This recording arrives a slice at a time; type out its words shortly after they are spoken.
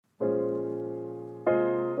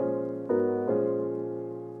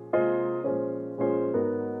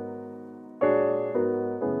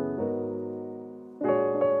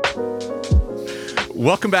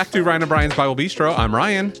Welcome back to Ryan and Brian's Bible Bistro. I'm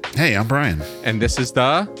Ryan. Hey, I'm Brian. And this is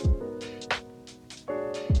the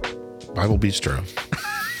Bible Bistro.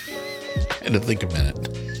 I had to think a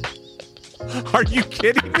minute. Are you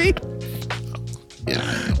kidding me?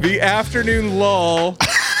 Yeah. The afternoon lull.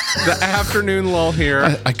 The afternoon lull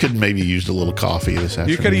here. I could maybe used a little coffee this afternoon.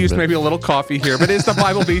 You could have used maybe a little coffee here, but it's the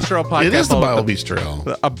Bible Bistro podcast. It is the Bible Bistro.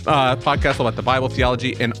 A podcast about the Bible,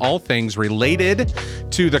 theology, and all things related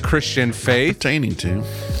to the Christian faith. Pertaining to.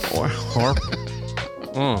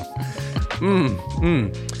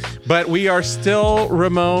 But we are still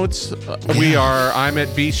remote. I'm at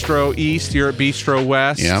Bistro East, you're at Bistro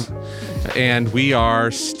West. Yeah. And we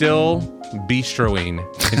are still bistroing,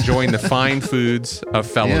 enjoying the fine foods of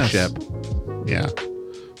fellowship. Yes. Yeah.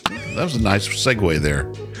 That was a nice segue there.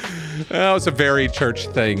 That was a very church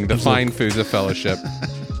thing, the fine foods of fellowship.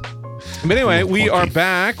 But anyway, we are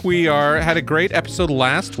back. We had a great episode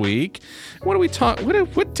last week. What did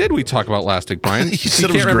we talk about last week, Brian? You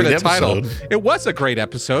said it was a great episode. It was a great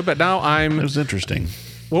episode, but now It was interesting.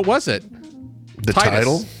 What was it? The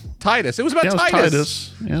title? Titus. It was about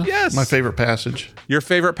Titus. Yeah. Yes. My favorite passage. Your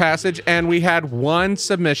favorite passage. And we had one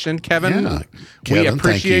submission. Kevin, Yeah. we Kevin,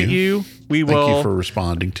 appreciate thank you. Thank you for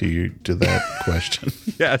responding to that question.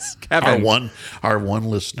 Yes, Kevin. Our one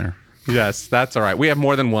listener. Yes, that's all right. We have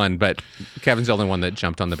more than one, but Kevin's the only one that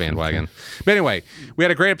jumped on the bandwagon. Okay. But anyway, we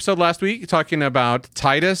had a great episode last week talking about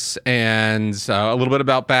Titus and a little bit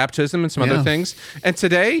about baptism and some other things. And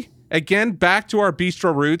today, again, back to our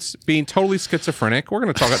bistro roots, being totally schizophrenic, we're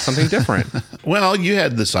going to talk about something different. Well, you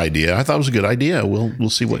had this idea. I thought it was a good idea. We'll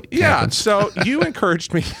see what happens. So you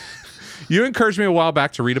encouraged me. You encouraged me a while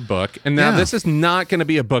back to read a book, and now this is not going to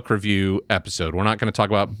be a book review episode. We're not going to talk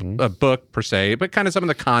about a book per se, but kind of some of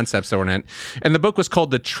the concepts that were in it. And the book was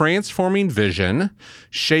called The Transforming Vision,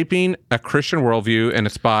 Shaping a Christian Worldview, and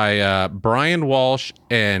it's by Brian Walsh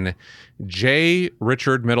and J.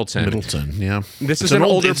 Richard Middleton. Yeah. This is an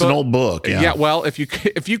older book. It's an old book. Yeah. Well, if you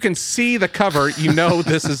can see the cover, you know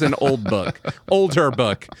this is an older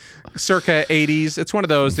book, circa 80s. It's one of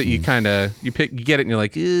those that you get it, and you're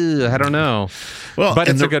like, I don't know. Well, but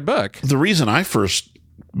it's a good book. The reason I first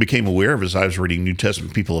became aware of it is I was reading New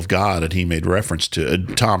Testament People of God, and he made reference to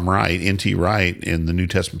Tom Wright, N.T. Wright, in the New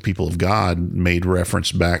Testament People of God made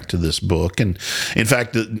reference back to this book. And in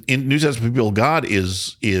fact, the New Testament People of God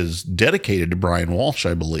is dedicated to Brian Walsh,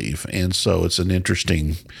 I believe. And so it's an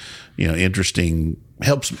interesting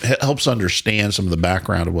helps understand some of the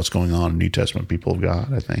background of what's going on in New Testament People of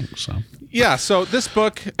God, I think. So yeah, so this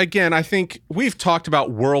book, again, I think we've talked about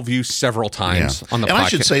worldview several times on the podcast. And I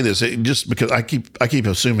should say this just because I keep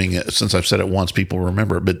assuming since I've said it once, people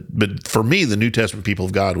remember it. But for me, the New Testament People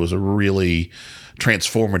of God was a really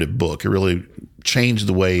transformative book. It really changed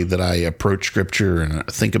the way that I approach Scripture and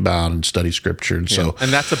think about and study Scripture. And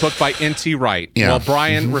and that's a book by N.T. Wright. Yeah. Well,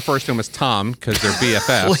 Brian refers to him as Tom because they're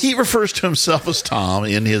BFFs. Well, he refers to himself as Tom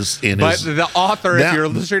in his. But the author, if you're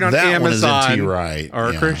listening on Amazon Wright,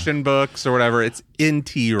 or Christian books or whatever, it's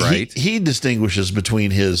N.T. Wright. He distinguishes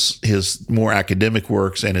between his more academic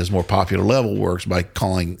works and his more popular level works by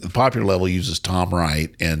calling the popular level uses Tom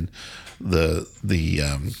Wright, and the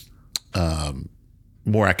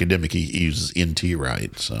more academic, he uses N.T.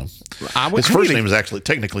 Wright. So his first name is actually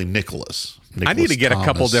technically Nicholas. I need to get Thomas. A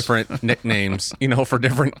couple different nicknames, for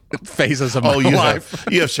different phases of my life.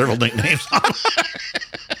 You have several nicknames.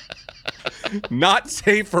 Not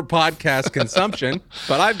safe for podcast consumption,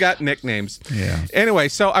 but I've got nicknames. Yeah. Anyway,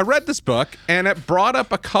 so I read this book, and it brought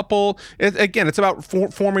up a couple. It's about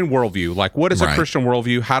forming worldview. Like, what is a Christian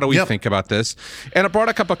worldview? How do we think about this? And it brought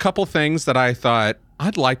up a couple things that I thought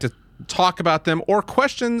I'd like to talk about them, or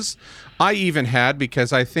questions I even had,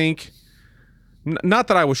 because I think, not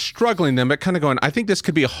that I was struggling them, but kind of going, I think this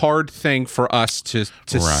could be a hard thing for us to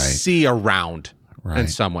see around. In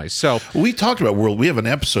some ways. So we talked about we have an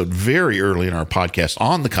episode very early in our podcast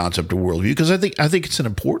on the concept of worldview, because I think it's an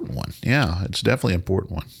important one. Yeah, it's definitely an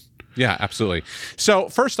important one. Yeah, absolutely. So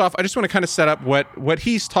first off, I just want to kind of set up what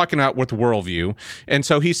he's talking about with worldview. And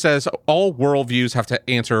so he says all worldviews have to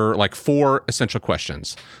answer like 4 essential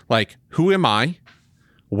questions. Like, who am I?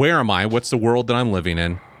 Where am I? What's the world that I'm living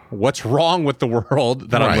in? What's wrong with the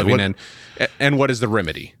world that I'm living in? And what is the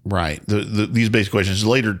remedy? Right. These basic questions.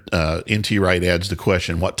 Later, N.T. Wright adds the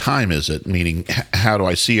question, what time is it? Meaning, how do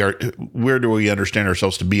I see where do we understand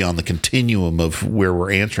ourselves to be on the continuum of where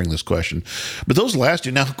we're answering this question? But those last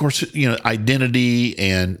two, now, of course, identity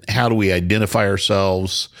and how do we identify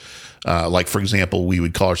ourselves? Like, for example, we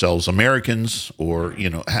would call ourselves Americans, or,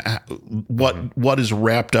 what is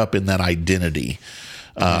wrapped up in that identity?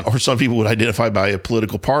 Or some people would identify by a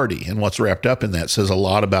political party, and what's wrapped up in that says a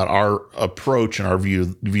lot about our approach and our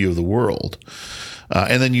view of the world.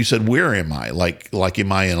 And then you said, where am I? Like,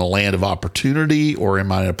 am I in a land of opportunity, or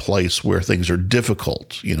am I in a place where things are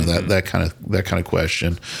difficult? You know, that kind of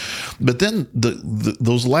question. But then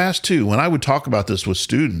those last two, when I would talk about this with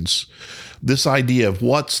students, this idea of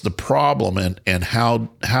what's the problem and how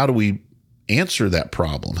do we answer that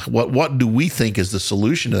problem? What do we think is the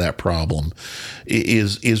solution to that problem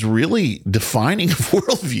is really defining a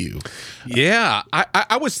worldview. Yeah.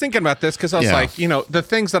 I was thinking about this because I was like, the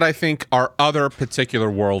things that I think are other particular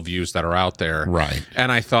worldviews that are out there. Right.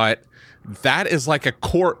 And I thought that is like a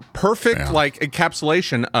perfect like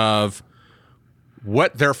encapsulation of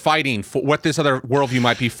what they're fighting for, what this other worldview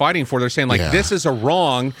might be fighting for. They're saying like, this is a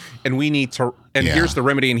wrong, and we need to, and here's the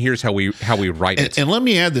remedy, and here's how we write it. And let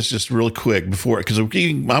me add this just really quick before, because I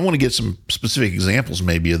want to get some specific examples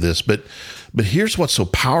maybe of this, but here's what's so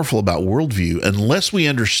powerful about worldview. Unless we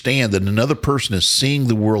understand that another person is seeing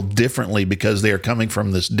the world differently because they are coming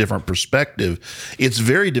from this different perspective, it's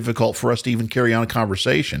very difficult for us to even carry on a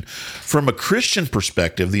conversation. From a Christian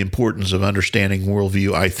perspective, the importance of understanding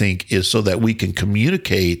worldview, I think, is so that we can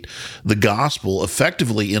communicate the gospel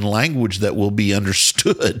effectively in language that will be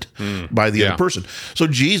understood by the other person. So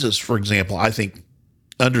Jesus, for example, I think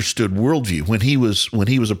understood worldview when he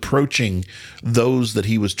was approaching those that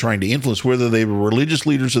he was trying to influence, whether they were religious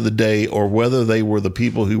leaders of the day or whether they were the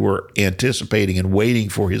people who were anticipating and waiting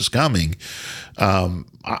for his coming.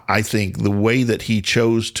 I think the way that he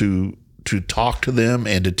chose to talk to them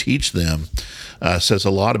and to teach them says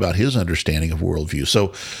a lot about his understanding of worldview.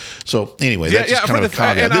 So anyway, that's just kind of a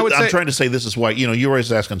caveat. I'm trying to say this is why, you're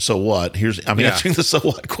always asking, so what? I'm answering the so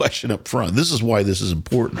what question up front. This is why this is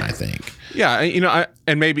important, I think. Yeah,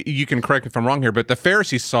 and maybe you can correct me if I'm wrong here, but the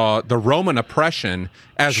Pharisees saw the Roman oppression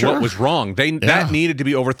as what was wrong. That needed to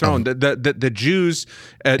be overthrown. The Jews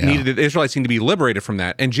the Israelites need to be liberated from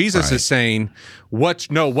that. And Jesus is saying,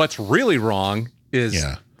 what's really wrong is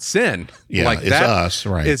sin. Like it's that us,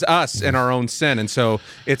 right? Is us in our own sin. And so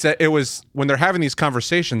it was when they're having these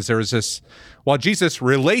conversations, there was this, while Jesus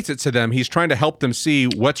relates it to them, he's trying to help them see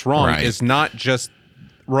what's wrong is not just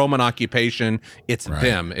Roman occupation, it's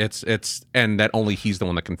them. It's and that only he's the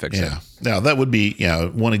one that can fix it. Now that would be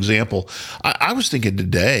one example. I was thinking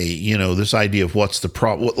today, this idea of what's the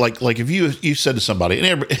problem. Like if you said to somebody,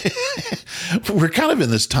 and we're kind of in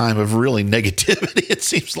this time of really negativity. It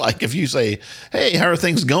seems like if you say, "Hey, how are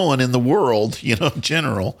things going in the world?" In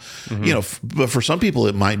general, but for some people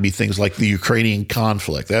it might be things like the Ukrainian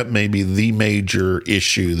conflict. That may be the major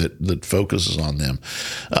issue that focuses on them.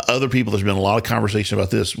 Other people, there's been a lot of conversation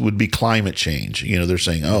about this, would be climate change. They're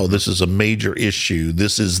saying, "Oh, this is a major issue.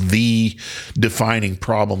 This is the defining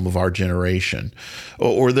problem of our generation."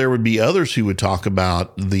 Or there would be others who would talk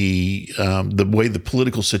about the way the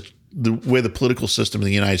political system in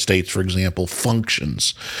the United States, for example,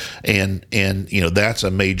 functions, and that's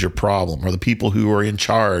a major problem. Or the people who are in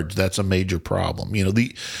charge, that's a major problem.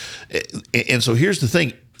 And so here's the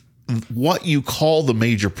thing. What you call the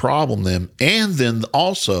major problem then, and then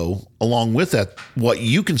also along with that, what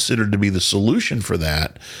you consider to be the solution for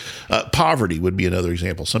that, poverty would be another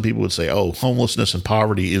example. Some people would say, "Oh, homelessness and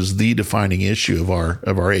poverty is the defining issue of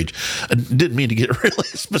our age." I didn't mean to get really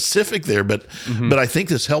specific there, but I think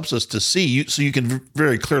this helps us to see, so you can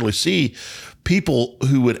very clearly see people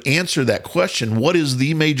who would answer that question, what is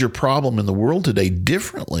the major problem in the world today,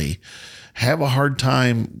 differently, have a hard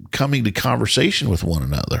time coming to conversation with one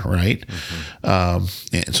another, right? And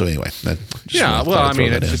so anyway, it's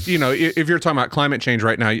just, if you're talking about climate change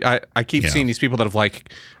right now, I keep seeing these people that have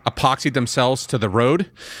like epoxied themselves to the road.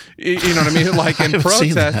 You know what I mean? Like in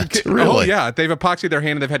protest. Really? Oh yeah, they've epoxied their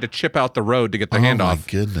hand and they've had to chip out the road to get the hand off. Oh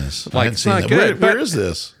my goodness! Like, it's not good. Where is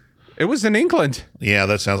this? It was in England. Yeah,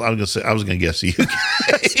 that sounds. I was going to guess the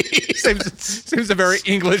UK. seems a very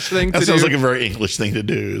English thing to do. That sounds like a very English thing to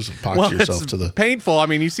do. Is epoxy yourself to the painful. I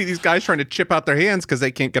mean, you see these guys trying to chip out their hands because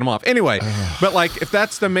they can't get them off. Anyway, but like if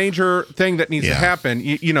that's the major thing that needs to happen,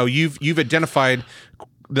 you've identified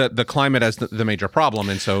the climate as the major problem,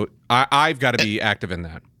 and so I've got to be active in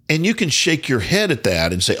that. And you can shake your head at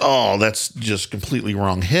that and say, "Oh, that's just completely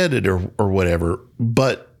wrong-headed," or whatever,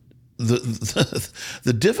 but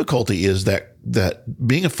the difficulty is that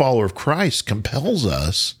being a follower of Christ compels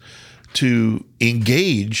us to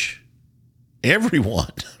engage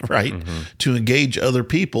everyone, right? To engage other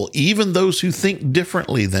people, even those who think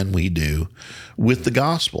differently than we do, with the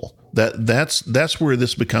gospel. That's where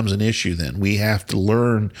this becomes an issue. Then we have to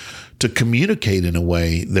learn to communicate in a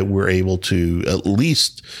way that we're able to at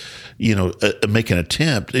least make an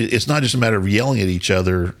attempt. It's not just a matter of yelling at each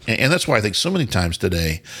other. And that's why I think so many times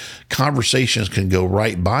today, conversations can go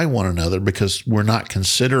right by one another because we're not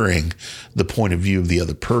considering the point of view of the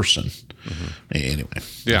other person. Mm-hmm. Anyway,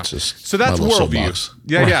 yeah. So that's worldview.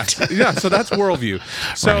 Yeah, right. yeah. So that's worldview.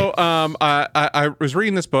 So right. I was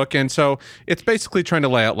reading this book, and so it's basically trying to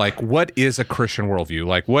lay out like what is a Christian worldview,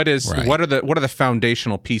 like what are the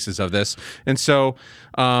foundational pieces of this. And so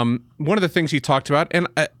one of the things he talked about, and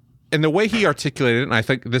the way he articulated it, and I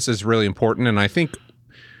think this is really important, and I think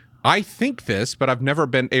this, but I've never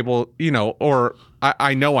been able, or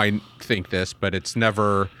I know I think this, but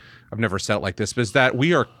I've never said it like this, but is that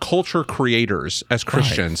we are culture creators as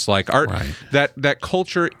Christians. Right. Like that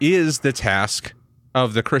culture is the task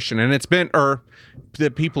of the Christian, and it's been, or the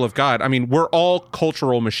people of God. I mean, we're all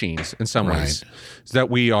cultural machines in some ways. So that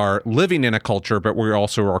we are living in a culture, but we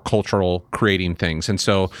also are cultural creating things. And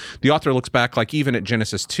so the author looks back, like even at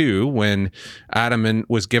Genesis 2, when Adam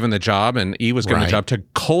was given the job and Eve was given the job to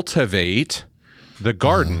cultivate the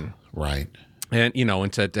garden. Right. And,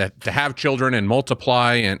 and to have children and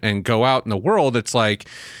multiply and go out in the world. It's like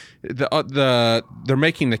they're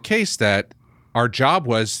making the case that the job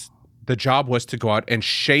was to go out and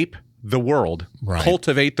shape the world,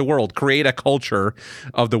 cultivate the world, create a culture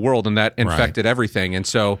of the world, and that infected everything. And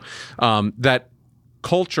so that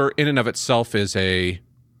culture in and of itself it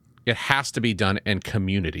has to be done in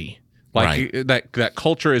community. Like that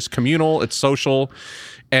culture is communal, it's social,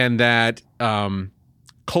 and that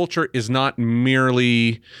culture is not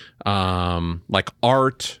merely like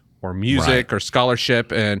art or music or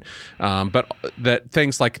scholarship, and but that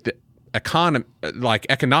things like the economic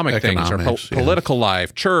things or political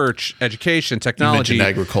life, church, education, technology. You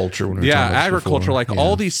mentioned agriculture. Agriculture,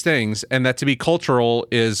 all these things, and that to be cultural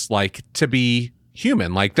is like to be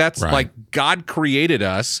human. Like that's like God created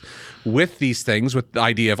us with these things, with the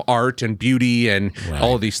idea of art and beauty and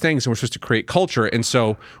all of these things, and we're supposed to create culture. And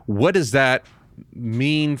so what does that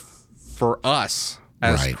mean for us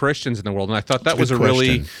as Christians in the world? And I thought that was a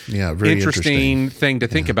really interesting thing to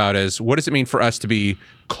think about is what does it mean for us to be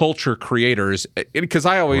culture creators? Because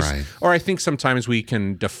I think sometimes we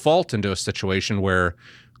can default into a situation where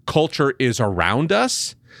culture is around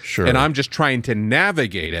us and I'm just trying to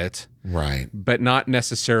navigate it, but not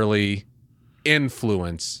necessarily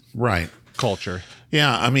influence culture.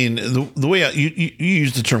 Yeah, I mean the way you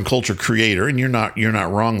use the term culture creator, and you're not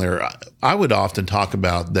wrong there. I would often talk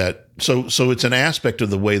about that. So it's an aspect of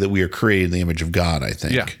the way that we are created in the image of God, I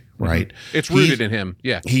think. Yeah. Right? Mm-hmm. It's rooted in him.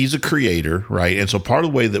 Yeah. He's a creator, right? And so part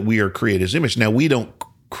of the way that we are created his image. Now we don't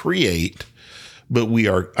create, but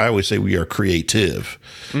I always say we are creative.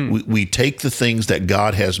 We take the things that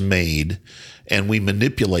God has made and we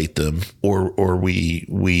manipulate them, or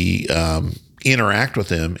we interact with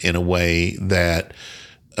them in a way that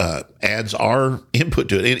adds our input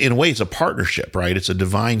to it. In a way, it's a partnership, right? It's a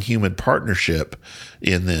divine human partnership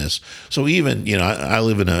in this. So even, I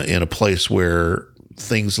live in a place where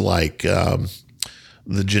things like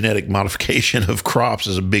the genetic modification of crops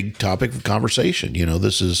is a big topic of conversation.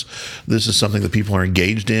 This is something that people are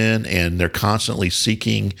engaged in, and they're constantly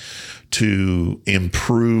seeking to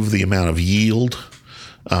improve the amount of yield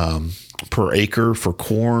per acre for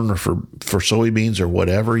corn or for soybeans or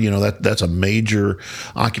whatever. That's a major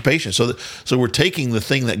occupation. So we're taking the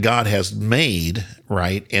thing that God has made,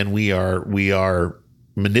 right, and we are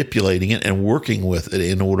manipulating it and working with it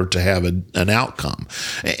in order to have an outcome.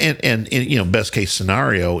 And best case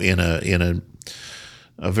scenario in a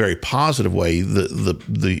very positive way,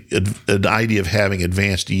 the idea of having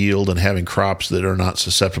advanced yield and having crops that are not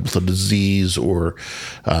susceptible to disease or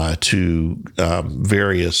to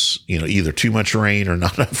various, either too much rain or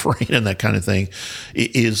not enough rain and that kind of thing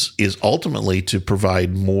is ultimately to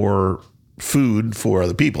provide more food for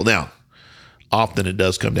other people. Now, often it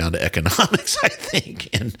does come down to economics, I think,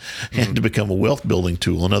 and to become a wealth building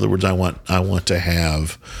tool. In other words, I want to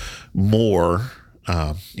have more.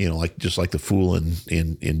 Just like the fool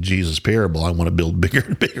in Jesus' parable, I want to build bigger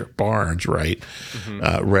and bigger barns, right?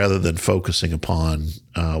 Mm-hmm. Rather than focusing upon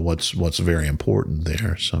what's very important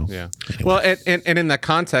there. So, yeah. Anyway. Well, and in that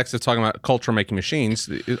context of talking about culture making machines,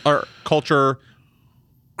 our culture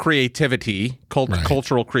creativity,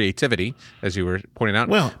 cultural creativity, as you were pointing out.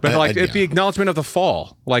 Well, but the acknowledgement of the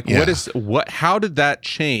fall, how did that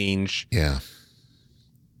change? Yeah.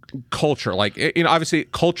 Culture, obviously,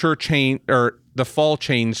 culture changed, or the fall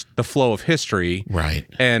changed the flow of history, right?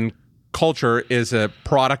 And culture is a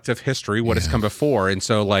product of history, what has come before, and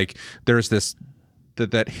so there's this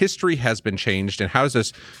that history has been changed, and how has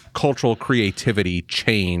this cultural creativity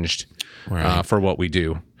changed for what we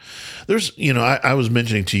do? There's, I was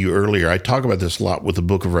mentioning to you earlier, I talk about this a lot with the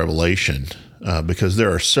book of Revelation, because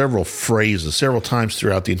there are several phrases, several times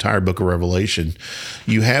throughout the entire book of Revelation,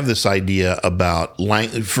 you have this idea about,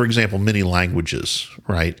 for example, many languages,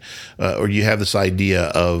 right? Or you have this idea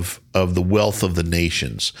of the wealth of the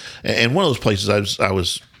nations. And one of those places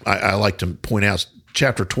I like to point out is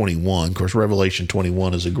chapter 21. Of course, Revelation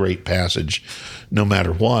 21 is a great passage no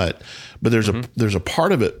matter what. But there's a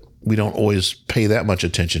part of it we don't always pay that much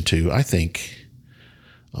attention to. I think,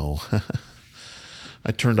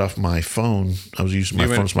 I turned off my phone. I was using my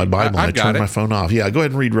phone as my Bible, and I turned my phone off. Yeah, go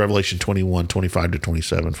ahead and read Revelation 21, 25 to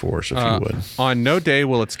 27 for us, if you would. On no day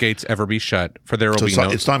will its gates ever be shut, for there will be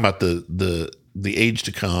no... It's talking about the age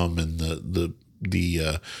to come and the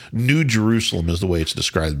New Jerusalem is the way it's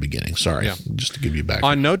described at the beginning. Sorry, just to give you back.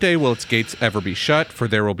 On no day will its gates ever be shut, for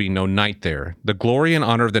there will be no night there. The glory and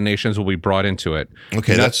honor of the nations will be brought into it.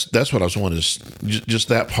 Okay, that's what I was wanting, is just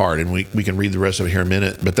that part, and we can read the rest of it here in a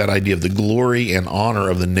minute. But that idea of the glory and honor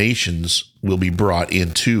of the nations will be brought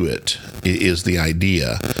into it is the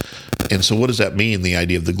idea. And so what does that mean, the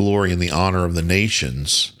idea of the glory and the honor of the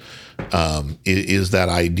nations? Is that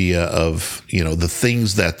idea of, the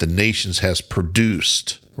things that the nations has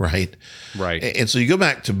produced, right? Right. And so you go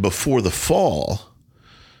back to before the fall,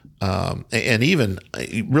 and even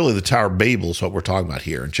really the Tower of Babel is what we're talking about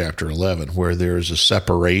here in chapter 11, where there's a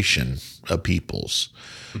separation of peoples.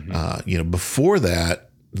 Mm-hmm. Before that,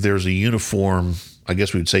 there's a uniform, I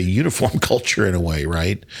guess we would say uniform culture in a way,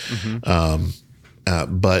 right?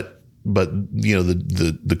 Mm-hmm. But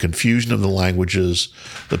the confusion of the languages,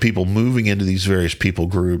 the people moving into these various people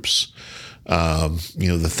groups,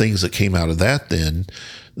 the things that came out of that, then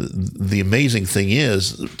the amazing thing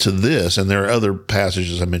is to this, and there are other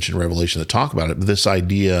passages I mentioned in Revelation that talk about it, but this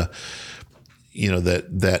idea,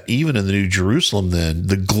 that even in the New Jerusalem, then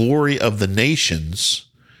the glory of the nations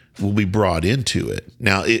will be brought into it.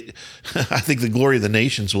 Now, I think the glory of the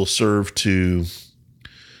nations will serve to,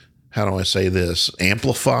 how do I say this,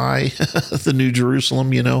 amplify the New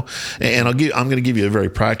Jerusalem, and I'm going to give you a very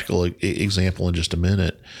practical example in just a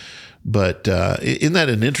minute. But isn't that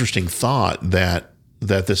an interesting thought, that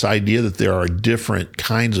this idea that there are different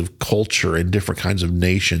kinds of culture and different kinds of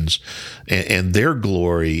nations, and their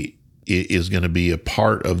glory is going to be a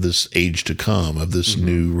part of this age to come, of this mm-hmm.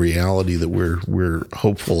 new reality that we're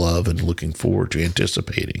hopeful of and looking forward to,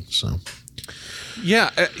 anticipating. So, yeah,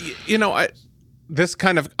 this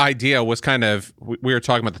kind of idea was we were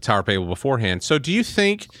talking about the Tower of Babel beforehand. So do you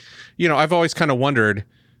think, I've always kind of wondered,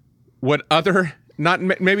 would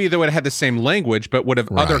maybe they would have had the same language, but would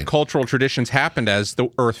have other cultural traditions happened as the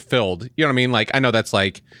earth filled? You know what I mean? Like, I know that's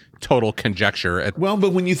like total conjecture. Well,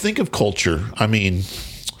 but when you think of culture, I think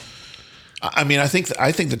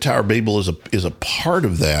the Tower of Babel is a part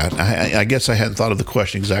of that. I guess I hadn't thought of the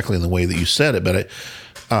question exactly in the way that you said it, but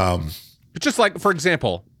just like, for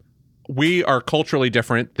example, we are culturally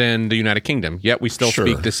different than the United Kingdom, yet we still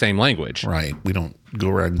speak the same language. Right. We don't go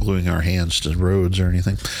around gluing our hands to roads or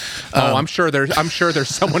anything. I'm sure there's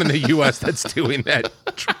someone in the U.S. that's doing that.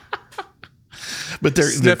 But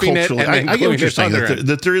they're culturally. I get what you're saying,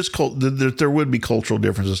 that there would be cultural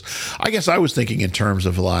differences. I guess I was thinking in terms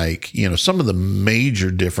of some of the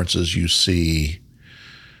major differences you see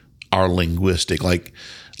are linguistic, like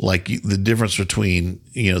the difference between,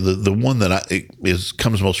 the one that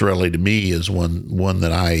comes most readily to me is one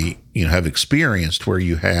that I have experienced, where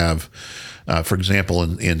you have, for example,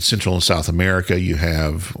 in Central and South America, you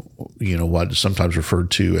have what is sometimes referred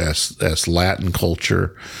to as Latin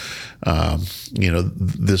culture.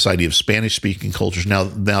 This idea of Spanish speaking cultures.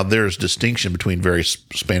 Now there's distinction between various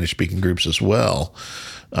Spanish speaking groups as well,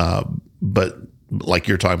 but like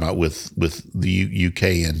you're talking about with the UK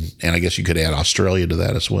and I guess you could add Australia to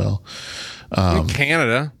that as well.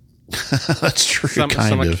 Canada. That's true.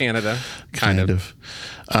 Some of Canada. Kind of.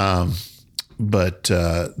 But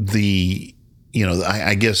I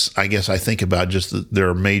guess I think about just that there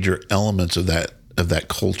are major elements of that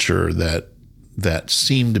culture that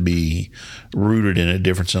seem to be rooted in a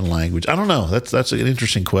difference in language. I don't know. That's an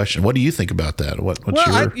interesting question. What do you think about that?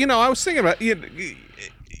 I was thinking about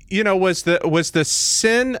was the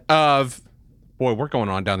sin of, boy, we're going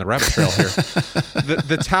on down the rabbit trail here.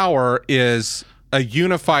 The tower is a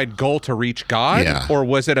unified goal to reach God, or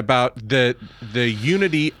was it about the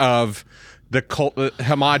unity of the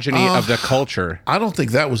homogeny of the culture? I don't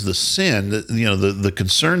think that was the sin. The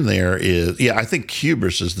concern there is, I think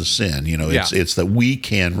hubris is the sin. It's that we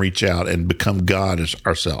can reach out and become God as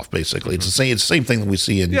ourselves. Basically, it's the same thing that we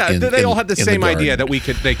see in. Yeah, they all had the same idea that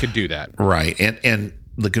they could do that. Right, and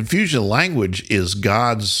the confusion of language is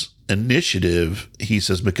God's initiative. He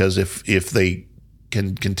says, because if they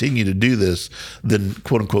can continue to do this, then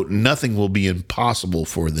quote unquote nothing will be impossible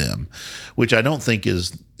for them, which I don't think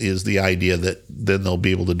is the idea that then they'll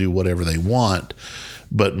be able to do whatever they want,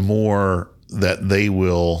 but more that they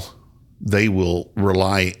will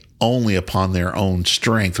rely only upon their own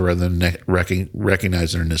strength rather than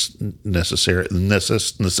recognize their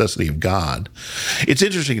necessity of God. It's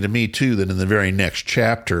interesting to me too that in the very next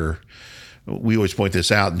chapter, we always point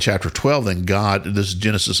this out in chapter 12, then God, this is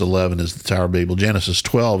Genesis 11 is the Tower of Babel. Genesis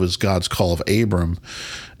 12 is God's call of Abram,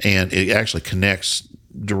 and it actually connects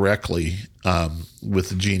directly with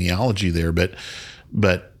the genealogy there.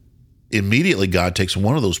 But immediately God takes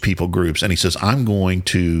one of those people groups and he says, I'm going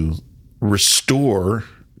to restore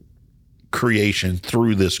creation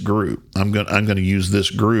through this group. I'm going to use this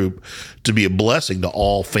group to be a blessing to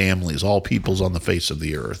all families, all peoples on the face of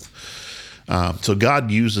the earth. So God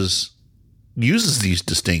uses these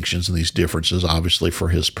distinctions and these differences, obviously, for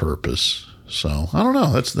his purpose. So I don't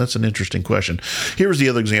know. That's an interesting question. Here's the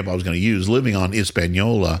other example I was going to use. Living on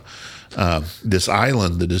Hispaniola, this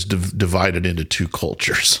island that is divided into two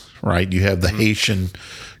cultures, right? You have the Haitian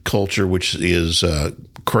culture, which is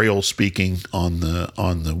Creole speaking on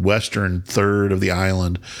the western third of the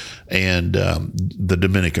island, and the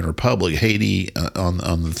Dominican Republic, Haiti on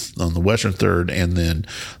the western third, and then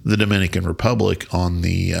the Dominican Republic on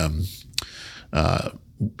the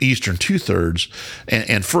eastern 2/3,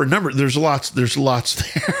 and for a number, there's lots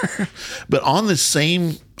there, but on the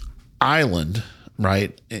same island,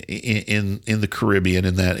 right, in the Caribbean,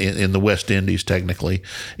 in the West Indies, technically,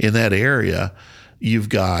 in that area, you've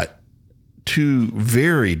got two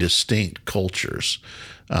very distinct cultures,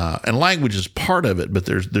 and language is part of it, but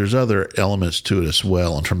there's other elements to it as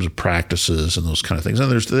well in terms of practices and those kind of things,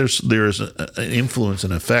 and there's an influence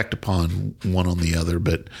and effect upon one on the other,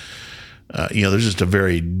 but there's just a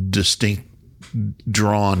very distinct,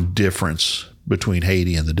 drawn difference between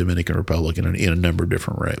Haiti and the Dominican Republic in a number of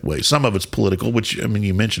different ways. Some of it's political, which, I mean,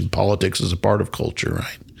 you mentioned politics as a part of culture,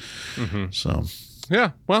 right? Mm-hmm. So,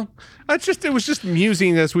 yeah, well, it was just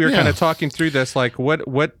musing as we were kind of talking through this, like what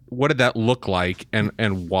did that look like and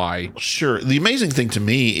why? Sure. The amazing thing to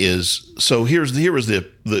me is, so here was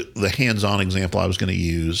the hands-on example I was going to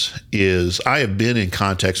use is I have been in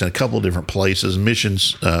context in a couple of different places.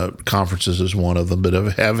 Missions conferences is one of them, but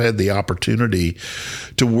I have had the opportunity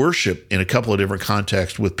to worship in a couple of different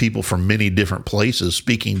contexts with people from many different places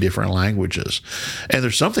speaking different languages. And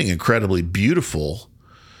there's something incredibly beautiful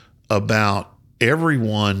about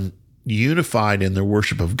everyone unified in their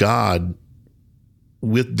worship of God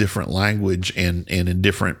with different language and in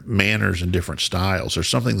different manners and different styles. There's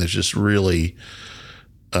something that's just really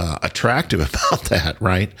attractive about that,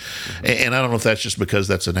 right? And I don't know if that's just because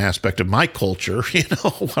that's an aspect of my culture,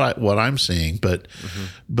 what I'm seeing, but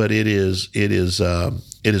it is an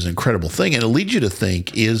incredible thing, and it leads you to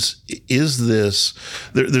think: is this?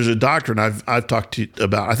 There's a doctrine I've talked to you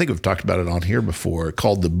about. I think we've talked about it on here before,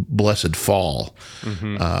 called the blessed fall.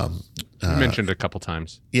 Mentioned a couple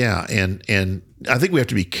times. Yeah, and I think we have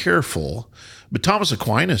to be careful. But Thomas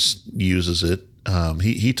Aquinas uses it.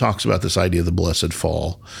 He talks about this idea of the blessed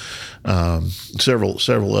fall.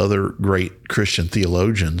 Several other great Christian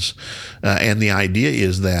theologians, and the idea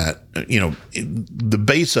is that the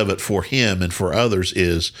base of it for him and for others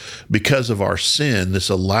is because of our sin, this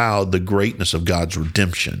allowed the greatness of God's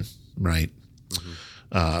redemption. Right.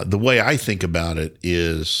 Mm-hmm. The way I think about it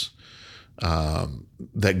is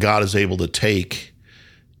that God is able to take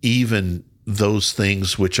even those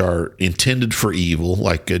things which are intended for evil,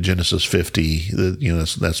 like Genesis 50,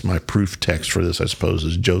 that's my proof text for this, I suppose,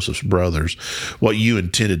 is Joseph's brothers. What you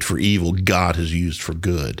intended for evil, God has used for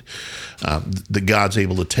good. That God's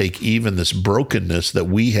able to take even this brokenness that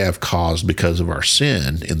we have caused because of our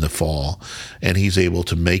sin in the fall, and he's able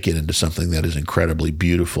to make it into something that is incredibly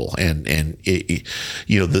beautiful. And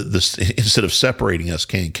instead of separating us,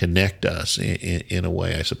 can connect us in a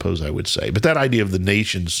way, I suppose I would say. But that idea of the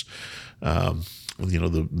nations,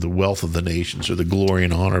 the wealth of the nations, or the glory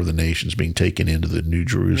and honor of the nations being taken into the New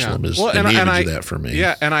Jerusalem is an image of that for me.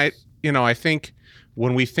 Yeah, and I think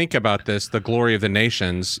when we think about this, the glory of the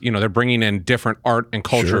nations, they're bringing in different art and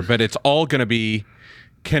culture, sure, but it's all going to be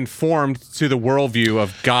conformed to the worldview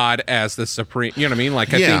of God as the supreme. You know what I mean?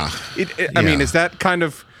 Like, I think, I mean, is that kind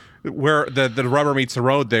of where the rubber meets the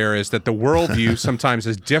road there, is that the worldview sometimes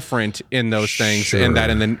is different in those things, sure, and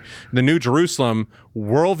that in the New Jerusalem,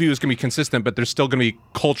 worldview is going to be consistent, but there's still going to be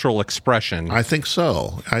cultural expression. I think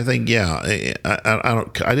so. I think,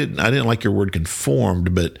 I didn't like your word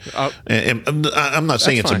conformed, but and I'm not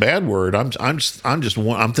saying it's fine. A bad word. I'm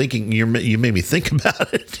thinking you made me think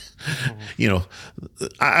about it.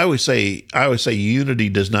 I always say unity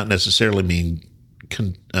does not necessarily mean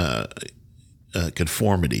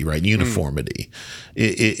conformity, right? Uniformity.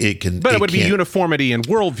 It can, but it would be uniformity in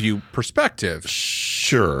worldview perspective.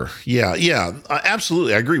 Sure. Yeah.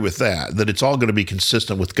 Absolutely. I agree with that. That it's all going to be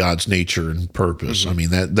consistent with God's nature and purpose. I mean,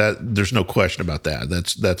 that there's no question about that.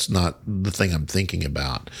 That's not the thing I'm thinking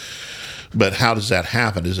about. But how does that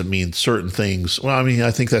happen? Does it mean certain things? Well, I mean,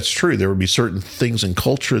 I think that's true. There would be certain things in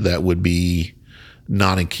culture that would be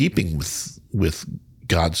not in keeping with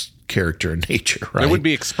God's character and nature, right? It would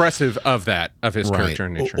be expressive of that, of his character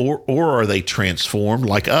and nature. Or are they transformed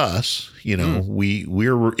like us? You know,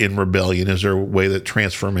 we're in rebellion. Is there a way that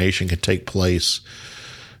transformation can take place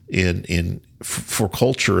for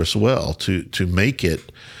culture as well to make it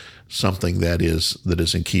something that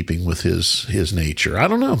is in keeping with his nature? I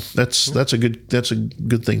don't know. That's a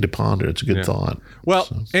good thing to ponder. It's a good thought. Well,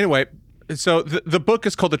 anyway, so the book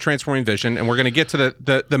is called The Transforming Vision, and we're going to get to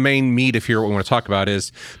the main meat of here. What we want to talk about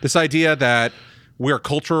is this idea that we're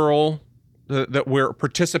cultural, that we're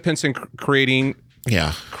participants in creating.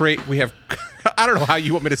 Yeah. We have. I don't know how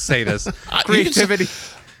you want me to say this. Creativity.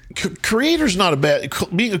 Creator's not a bad.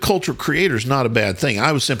 Being a cultural creator is not a bad thing.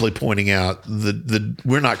 I was simply pointing out the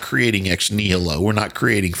we're not creating ex nihilo. We're not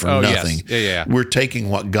creating from nothing. Yes. Yeah. We're taking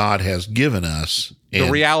what God has given us, the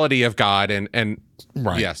reality of God, and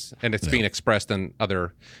right. Yes, and it's being expressed in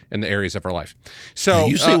the areas of our life. So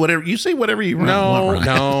you say whatever you want.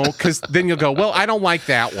 No, because then you'll go, well, I don't like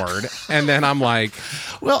that word, and then I'm like,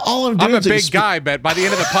 well, all I'm doing I'm a big guy, but by the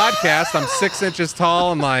end of the podcast, I'm 6 inches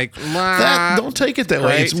tall and like, don't take it that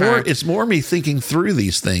way. It's more me thinking through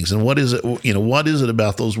these things and what is it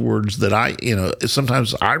about those words that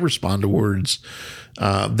sometimes I respond to words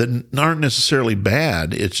that aren't necessarily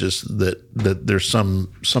bad. It's just that there's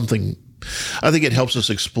something. I think it helps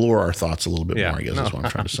us explore our thoughts a little bit more, I guess is what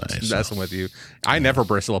I'm trying to say. Messing with you. I never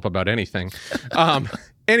bristle up about anything.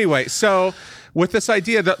 Anyway, so with this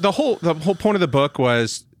idea, the whole point of the book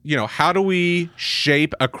was, how do we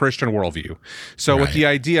shape a Christian worldview? So with the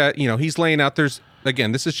idea, he's laying out, this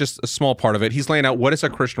is just a small part of it. He's laying out what is a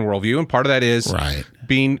Christian worldview, and part of that is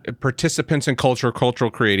being participants in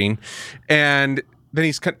cultural creating. And then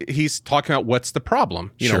he's talking about what's the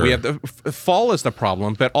problem. We have the fall as the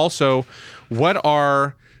problem, but also what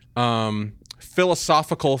are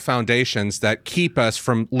philosophical foundations that keep us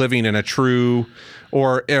from living in a true,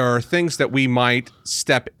 or things that we might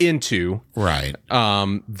step into,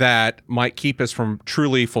 that might keep us from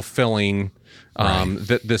truly fulfilling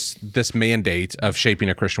this mandate of shaping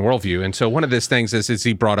a Christian worldview. And so one of these things is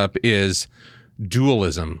he brought up is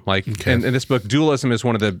dualism. In this book, dualism is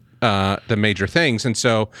one of the major things. And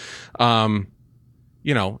so,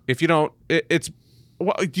 if you don't,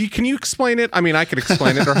 can you explain it? I mean, I could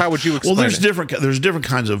explain it, or how would you explain it? There's different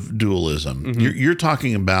kinds of dualism. You're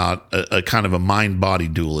talking about a kind of a mind-body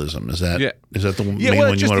dualism. Is that the main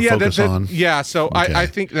one you want to focus on? Yeah. So I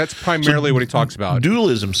think that's primarily what he talks about.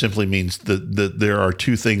 Dualism simply means that there are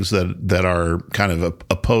two things that are kind of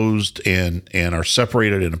opposed and are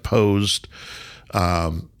separated and opposed.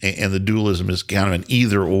 And the dualism is kind of an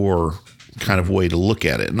either or kind of way to look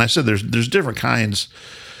at it. And I said there's different kinds.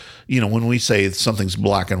 When we say something's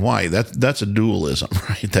black and white, that's a dualism,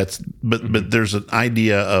 right? But there's an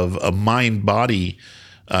idea of a mind-body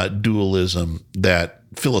dualism that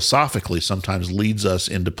philosophically sometimes leads us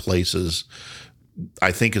into places,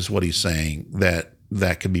 I think is what he's saying,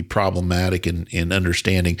 that can be problematic in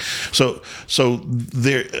understanding. So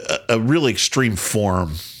there a really extreme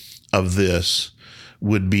form of this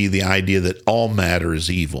would be the idea that all matter is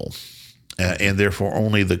evil, and therefore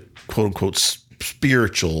only the quote unquote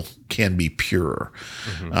spiritual can be pure.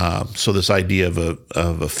 So this idea of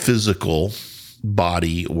a physical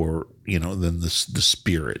body, or then the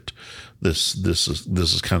spirit. This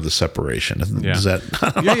is kind of the separation. Is that?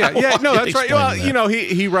 No, that's right. Well,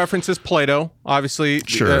 he references Plato, obviously.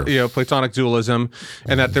 Platonic dualism,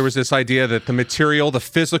 and that there was this idea that the material, the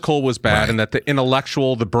physical, was bad, and that the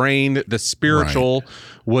intellectual, the brain, the spiritual,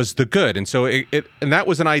 was the good. And so and that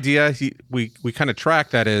was an idea we kind of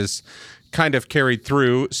track that is kind of carried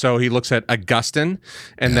through. So he looks at Augustine,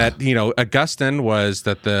 and that Augustine was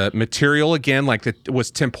that the material, again,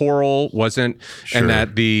 was temporal, wasn't, and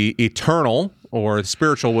that the eternal or the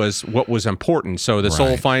spiritual was what was important. So the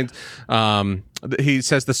soul finds. He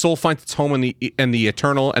says the soul finds its home in the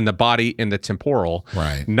eternal, and the body in the temporal.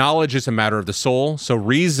 Knowledge is a matter of the soul. So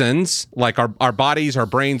reasons, like our bodies, our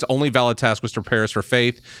brains, only valid task was to prepare us for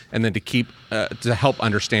faith, and then to help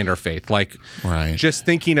understand our faith. Just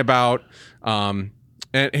thinking about. And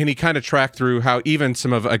he kind of tracked through how even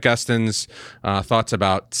some of Augustine's thoughts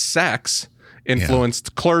about sex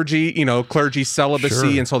influenced clergy, clergy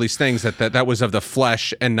celibacy, and so these things that was of the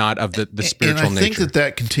flesh and not of the spiritual nature. And I think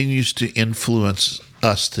that continues to influence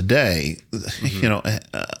us today.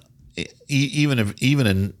 Even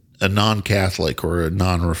in a non-Catholic or a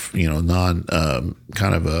non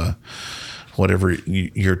kind of a whatever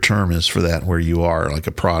your term is for that, where you are like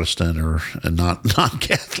a Protestant or a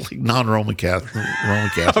non-Catholic, non-Roman Catholic, Roman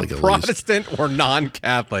Catholic, a Protestant or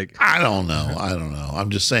non-Catholic. I don't know.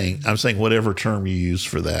 I'm saying whatever term you use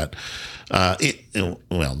for that.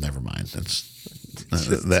 Well, never mind.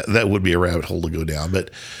 That would be a rabbit hole to go down.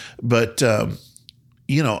 But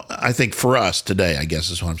I think for us today, I guess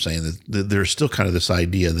is what I'm saying, that there's still kind of this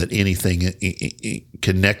idea that anything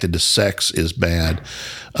connected to sex is bad,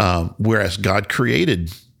 whereas God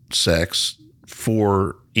created sex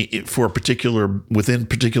for within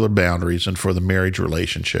particular boundaries and for the marriage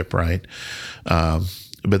relationship, right?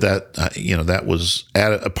 But that was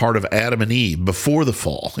a part of Adam and Eve before the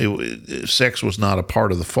fall. Sex was not a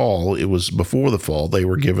part of the fall. It was before the fall. They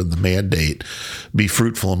were given the mandate, be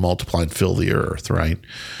fruitful and multiply and fill the earth, right?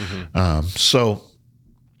 Mm-hmm. So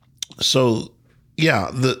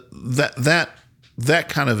yeah, that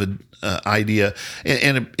kind of idea,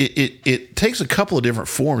 and it takes a couple of different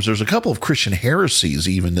forms. There's a couple of Christian heresies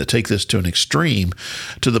even that take this to an extreme,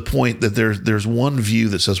 to the point that there's one view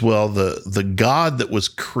that says, well, the God that was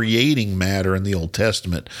creating matter in the Old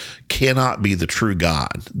Testament cannot be the true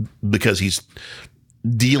God because he's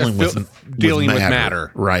dealing with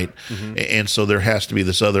matter, right? Mm-hmm. And so there has to be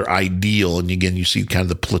this other ideal, and again, you see kind of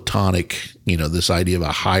the Platonic, this idea of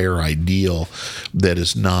a higher ideal that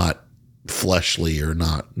is not fleshly or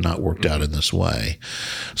not worked out in this way.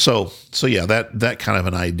 So yeah, that kind of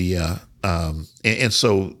an idea. And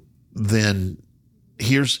so then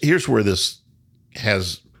here's where this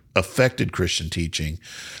has affected Christian teaching,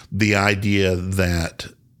 the idea that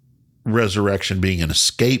resurrection being an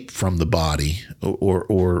escape from the body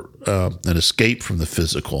or an escape from the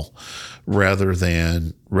physical, rather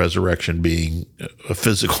than resurrection being a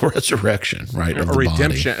physical resurrection, right? Of the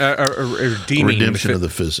redemption, body. Redemption of the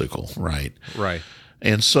physical, right? Right.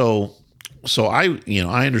 And so I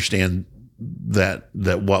understand that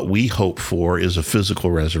what we hope for is a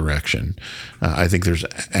physical resurrection. I think there's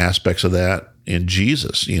aspects of that in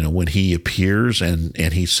Jesus, when he appears and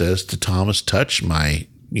he says to Thomas, touch my,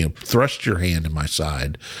 thrust your hand in my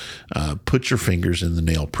side, put your fingers in the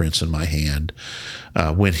nail prints in my hand.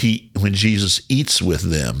 When Jesus eats with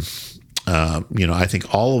them, I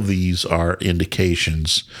think all of these are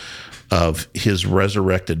indications of his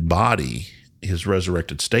resurrected body, his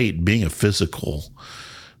resurrected state being a physical,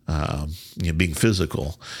 being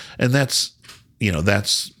physical. And that's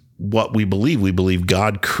what we believe. We believe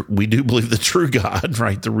God, we do believe the true God,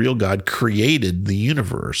 right? The real God created the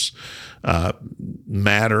universe.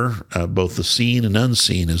 Matter, both the seen and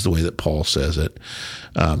unseen is the way that Paul says it.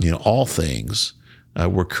 All things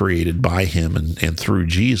were created by him and through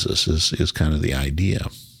Jesus is kind of the idea.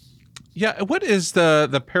 Yeah. What is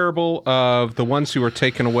the parable of the ones who were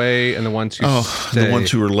taken away and the ones who stay? The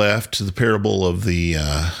ones who were left? The parable of the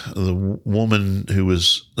woman who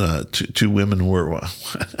was two women were I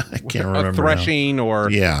can't remember. A threshing now.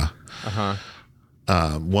 Or yeah. Uh-huh.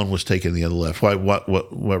 One was taken, the other left. What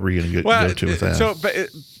were you going to go to with that? So,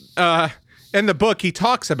 but in the book, he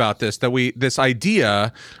talks about this this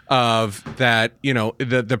idea of that.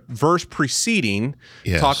 The verse preceding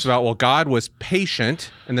talks about, well, God was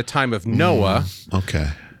patient in the time of Noah. Okay.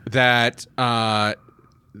 That Noah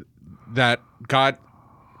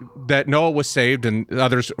was saved and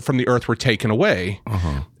others from the earth were taken away.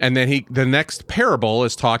 Uh-huh. And then the next parable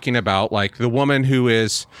is talking about like the woman who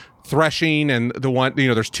is threshing, and the one,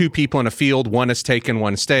 there's two people in a field, one is taken,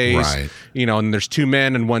 one stays, right. And there's two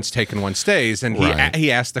men and one's taken, one stays. And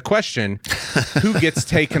he asked the question, who gets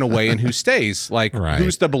taken away and who stays? Like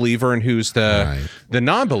who's the believer and who's the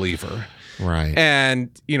non-believer? Right. And,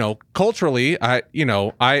 culturally, I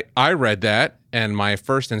read that and my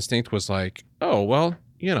first instinct was like, oh, well,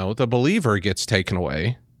 the believer gets taken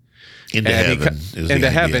away. Into heaven.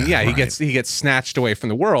 Right. He gets snatched away from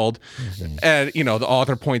the world. Mm-hmm. And, the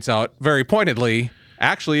author points out very pointedly,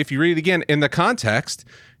 actually, if you read it again in the context,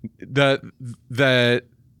 in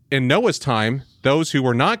Noah's time, those who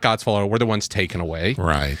were not God's follower were the ones taken away.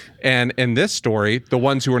 Right. And in this story, the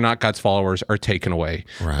ones who are not God's followers are taken away.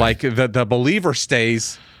 Right. Like the believer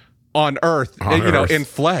stays on earth, in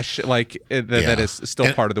flesh, that is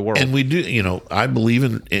still part of the world. And we do, I believe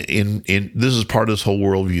in this is part of this whole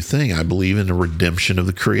worldview thing. I believe in the redemption of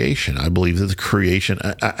the creation. I believe that the creation,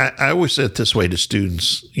 I always said it this way to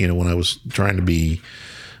students, when I was trying to be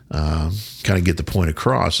kind of get the point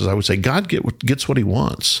across, is I would say God gets what he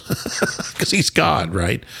wants because he's God,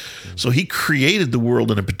 right? So he created the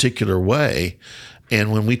world in a particular way.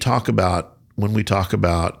 And when we talk about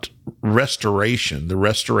restoration, the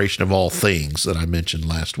restoration of all things that I mentioned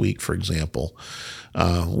last week, for example,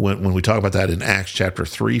 when we talk about that in Acts chapter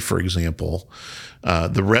 3, for example,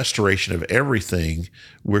 the restoration of everything,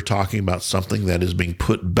 we're talking about something that is being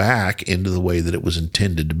put back into the way that it was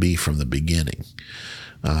intended to be from the beginning.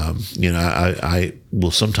 I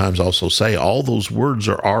will sometimes also say all those words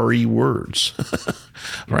are RE words,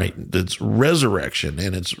 right? It's resurrection,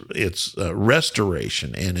 and it's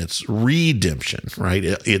restoration, and it's redemption, right?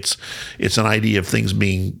 It's an idea of things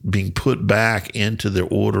being put back into the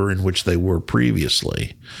order in which they were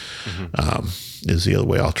previously. Is the other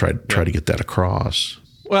way I'll try to get that across.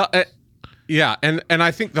 Well, yeah, and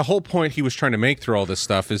I think the whole point he was trying to make through all this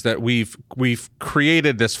stuff is that we've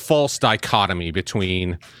created this false dichotomy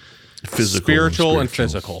between spiritual and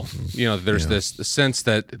physical. There's this sense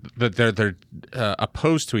that they're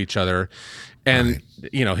opposed to each other, and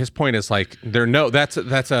his point is like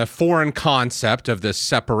that's a foreign concept of this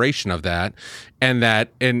separation of that, and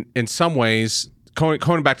that in some ways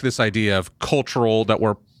going back to this idea of cultural, that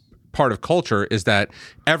we're part of culture, is that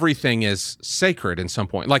everything is sacred in some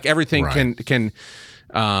point. Like everything can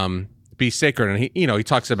be sacred. And he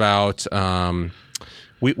talks about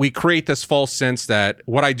we create this false sense that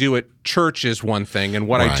what I do at church is one thing and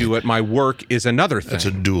what I do at my work is another thing. It's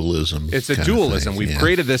a dualism. It's a dualism. We've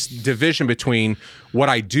created this division between what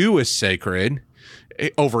I do is sacred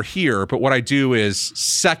over here, but what I do is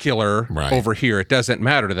secular over here. It doesn't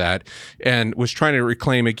matter to that. And was trying to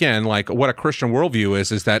reclaim again, like what a Christian worldview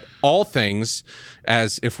is that all things,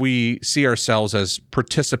 as if we see ourselves as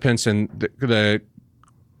participants in the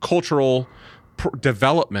cultural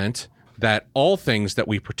development, that all things that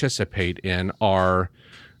we participate in are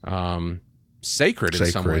sacred in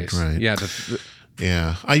some ways. Right. Yeah.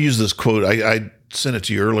 Yeah. I use this quote. I sent it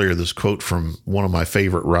to you earlier, this quote from one of my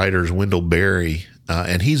favorite writers, Wendell Berry.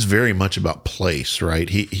 And he's very much about place, right?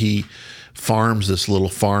 He farms this little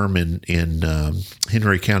farm in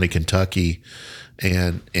Henry County, Kentucky,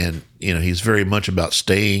 and he's very much about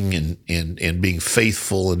staying and being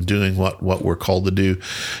faithful and doing what we're called to do.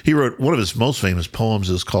 He wrote one of his most famous poems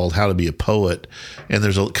is called "How to Be a Poet," and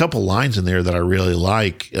there's a couple lines in there that I really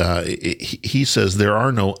like. He says there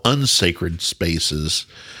are no unsacred spaces.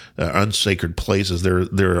 Unsacred places.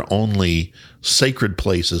 There are only sacred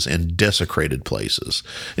places and desecrated places.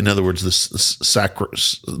 In other words, the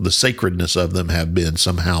sacredness of them have been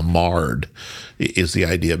somehow marred, is the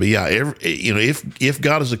idea. But yeah, if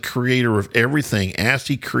God is a creator of everything as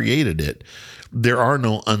He created it, there are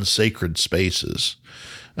no unsacred spaces.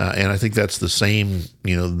 And I think that's the same.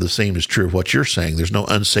 The same is true of what you're saying. There's no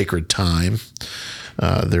unsacred time.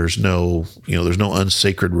 There's no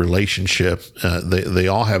unsacred relationship. They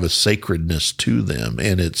all have a sacredness to them,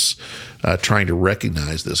 and it's trying to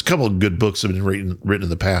recognize this. A couple of good books have been written in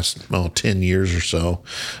the past 10 years or so,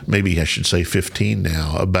 maybe I should say 15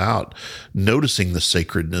 now, about noticing the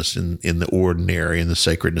sacredness in the ordinary and the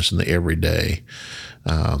sacredness in the everyday,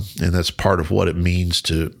 and that's part of what it means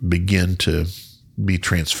to begin to be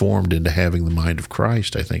transformed into having the mind of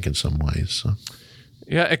Christ, I think, in some ways. So.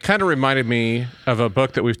 Yeah, it kind of reminded me of a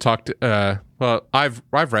book that we've talked. I've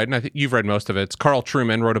read, and I think you've read most of it. It's Carl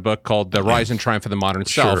Trueman wrote a book called "The Rise and Triumph of the Modern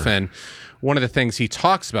Self," and one of the things he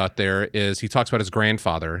talks about there is he talks about his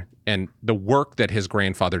grandfather and the work that his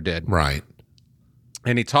grandfather did. Right.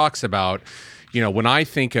 And he talks about, when I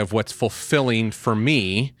think of what's fulfilling for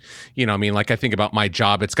me, like I think about my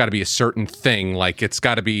job, it's got to be a certain thing, like it's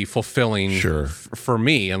got to be fulfilling for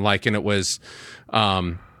me, and it was.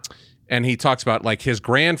 And he talks about like his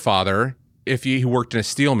grandfather, if he worked in a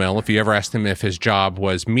steel mill, if you ever asked him if his job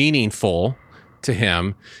was meaningful to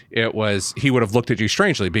him, he would have looked at you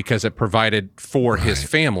strangely because it provided for his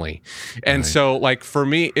family. And so like for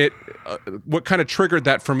me, what kind of triggered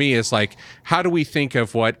that for me is like, how do we think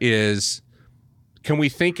of can we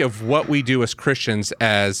think of what we do as Christians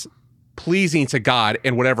as pleasing to God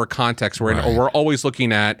in whatever context we're in, or we're always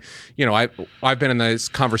looking at, I've been in those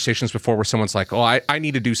conversations before where someone's like, oh, I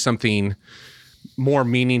need to do something more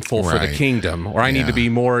meaningful for the kingdom, or I need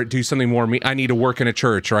to do something more. I need to work in a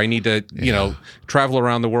church, or I need to, travel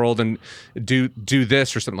around the world and do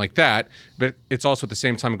this or something like that. But it's also at the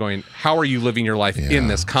same time going, how are you living your life in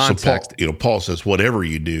this context? So Paul says, whatever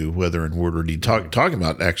you do, whether in word or deed, talking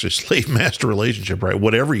about actually slave master relationship, right?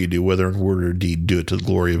 Whatever you do, whether in word or deed, do it to the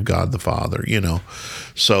glory of God the Father.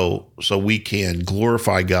 So we can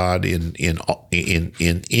glorify God in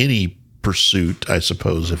any pursuit, I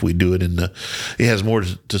suppose. If we do it it has more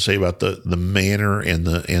to say about the manner and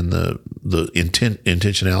the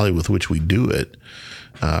intentionality with which we do it,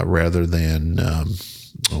 rather than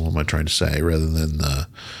what am I trying to say? Rather than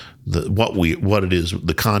what it is,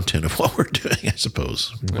 the content of what we're doing, I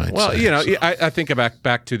suppose. Well, I think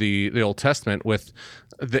back to the Old Testament with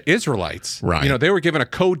the Israelites. Right. They were given a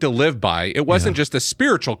code to live by. It wasn't just a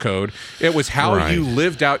spiritual code. It was how you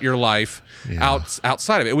lived out your life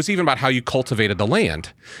outside of it. It was even about how you cultivated the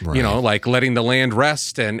land, like letting the land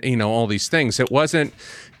rest and, all these things. It wasn't,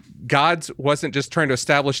 God wasn't just trying to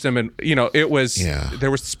establish them, and it was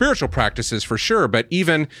there was spiritual practices for sure, but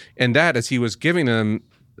even in that, as he was giving them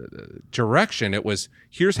direction, it was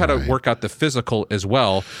here's how to work out the physical as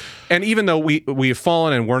well. And even though we have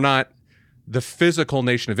fallen and we're not the physical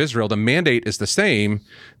nation of Israel, the mandate is the same,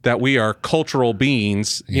 that we are cultural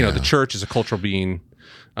beings. The church is a cultural being.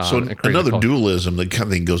 So another dualism that kind of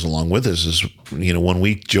thing goes along with this is, one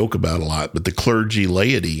we joke about a lot, but the clergy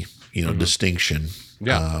laity, distinction.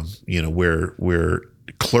 Yeah. Where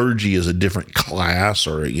clergy is a different class,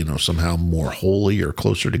 or somehow more holy or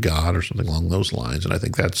closer to God or something along those lines. And I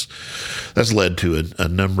think that's led to a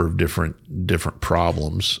number of different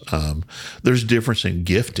problems. There's difference in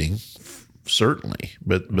gifting, certainly,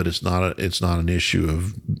 but it's not an issue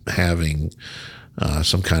of having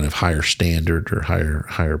some kind of higher standard or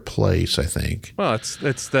higher place, I think. Well,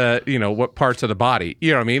 it's the what parts of the body,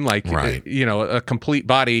 like a complete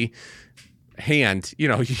body. Hand,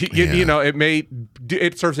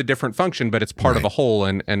 it serves a different function, but it's part of a whole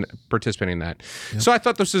and participating in that. Yep. So I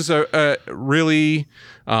thought this is a really,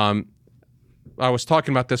 I was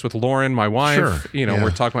talking about this with Lauren, my wife,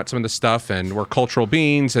 we're talking about some of the stuff, and we're cultural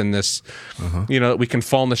beings, and this, we can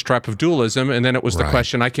fall in this trap of dualism. And then it was the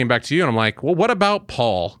question, I came back to you and I'm like, well, what about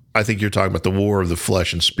Paul? I think you're talking about the war of the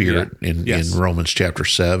flesh and spirit in Romans chapter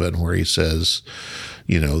 7, where he says,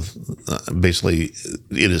 basically,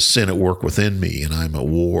 it is sin at work within me, and I'm at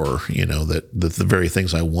war. That the very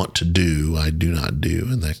things I want to do, I do not do,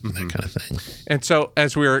 and that kind of thing. And so,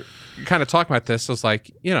 as we were kind of talking about this, I was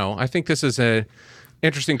like, I think this is a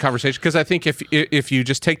interesting conversation, because I think if you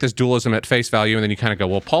just take this dualism at face value, and then you kind of go,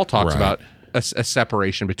 well, Paul talks about a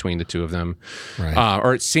separation between the two of them,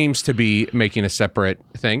 or it seems to be making a separate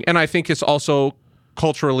thing, and I think it's also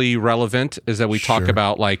culturally relevant is that we talk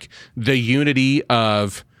about like the unity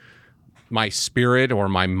of my spirit or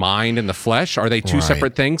my mind and the flesh. Are they two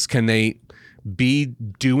separate things? Can they be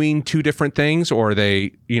doing two different things, or are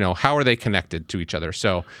they, how are they connected to each other?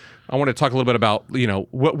 So I want to talk a little bit about,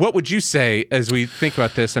 what would you say as we think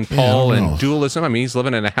about this and Paul and dualism? I mean, he's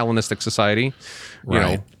living in a Hellenistic society.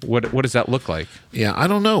 What does that look like? Yeah, I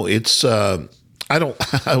don't know. It's I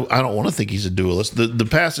don't want to think he's a dualist. The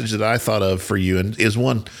passage that I thought of for you is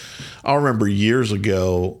one I remember years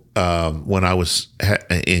ago when I was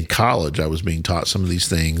in college. I was being taught some of these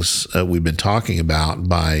things we've been talking about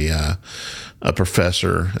by a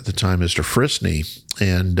professor at the time, Mr. Frisney,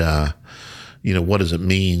 and what does it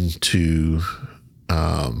mean to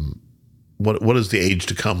what does the age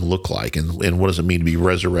to come look like, and what does it mean to be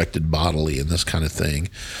resurrected bodily, and this kind of thing,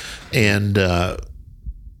 and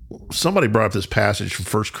somebody brought up this passage from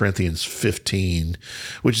 1 Corinthians 15,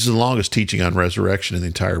 which is the longest teaching on resurrection in the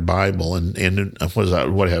entire Bible. And what is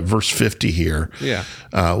that? What I have, verse 50 here. Yeah.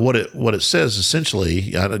 What it says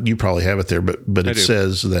essentially, you probably have it there, but it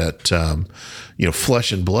says that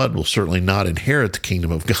flesh and blood will certainly not inherit the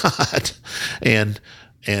kingdom of God, and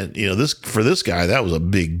this for this guy, that was a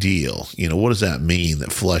big deal. What does that mean,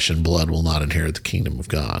 that flesh and blood will not inherit the kingdom of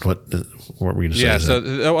God? What were we going to say? Yeah,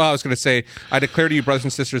 so I was going to say, I declare to you, brothers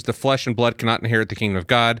and sisters, the flesh and blood cannot inherit the kingdom of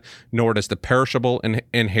God, nor does the perishable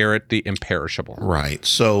inherit the imperishable. Right.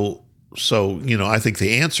 So I think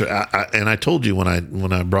the answer, and I told you when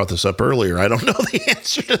I brought this up earlier, I don't know the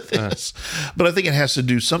answer to this, but I think it has to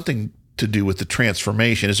do something to do with the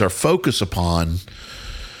transformation. Is our focus upon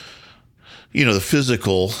the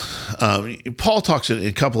physical. Paul talks in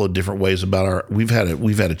a couple of different ways about we've had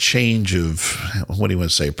a change of, what do you want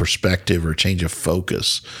to say, perspective, or change of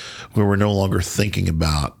focus, where we're no longer thinking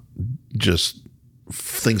about just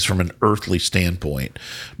things from an earthly standpoint,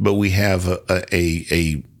 but we have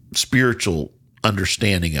a spiritual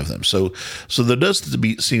understanding of them. So there does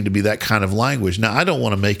seem to be that kind of language. Now, I don't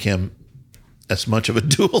want to make him as much of a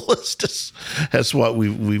dualist as what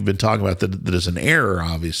we've been talking about, that is an error,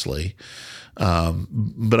 obviously.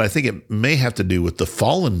 But I think it may have to do with the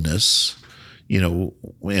fallenness,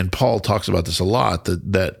 and Paul talks about this a lot,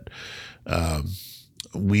 that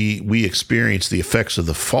we experience the effects of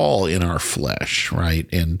the fall in our flesh, right?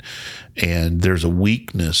 And there's a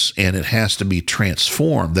weakness, and it has to be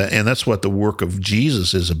transformed. And that's what the work of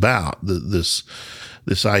Jesus is about. This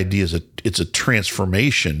idea is it's a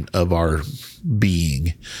transformation of our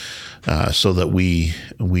being, so that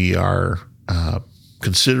we are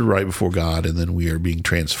considered right before God, and then we are being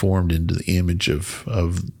transformed into the image of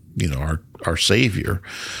our Savior.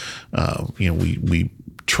 We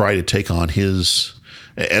try to take on His,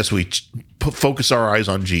 as we focus our eyes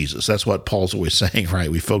on Jesus. That's what Paul's always saying, right?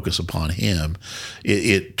 We focus upon Him.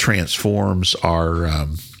 It transforms our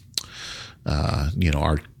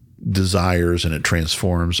desires, and it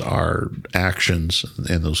transforms our actions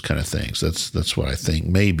and those kind of things. That's what I think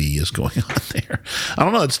maybe is going on there. I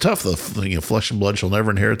don't know. It's tough though. Flesh and blood shall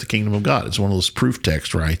never inherit the kingdom of God. It's one of those proof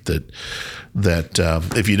texts, right? That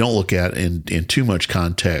if you don't look at it in too much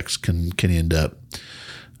context, can end up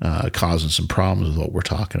causing some problems with what we're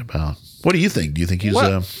talking about. What do you think? Do you think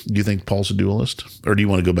do you think Paul's a dualist, or do you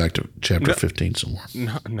want to go back to chapter 15 some more?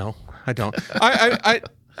 No, I don't.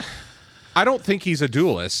 I don't think he's a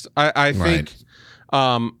dualist. I think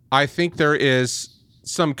right. I think there is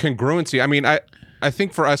some congruency. I mean, I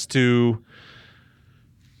think for us to,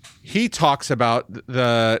 he talks about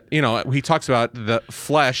the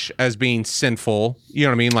flesh as being sinful, you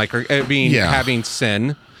know what I mean? Like being having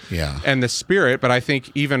sin. Yeah. And the spirit, but I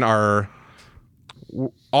think even all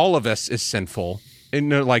of us is sinful.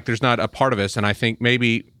 And like there's not a part of us, and I think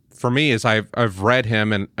maybe for me, as I've read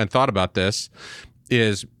him and thought about this,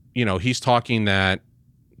 is he's talking that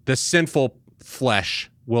the sinful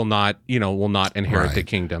flesh will not inherit right. the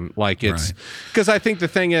kingdom. Like it's because I think the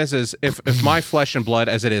thing is if my flesh and blood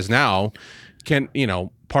as it is now can,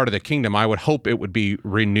 part of the kingdom, I would hope it would be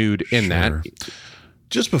renewed in that.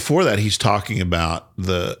 Just before that, he's talking about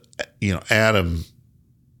Adam,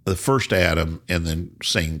 the first Adam, and then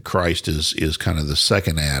saying Christ is kind of the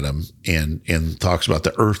second Adam, and talks about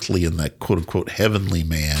the earthly and the quote unquote heavenly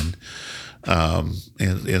man.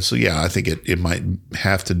 And so, I think it might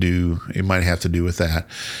have to do with that,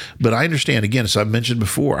 but I understand, again, as I've mentioned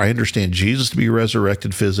before, I understand Jesus to be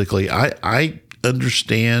resurrected physically. I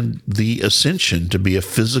understand the ascension to be a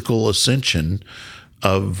physical ascension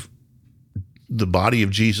of the body of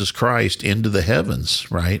Jesus Christ into the heavens,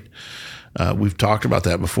 right? We've talked about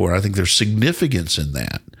that before. I think there's significance in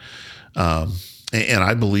that. And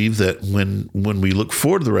I believe that when we look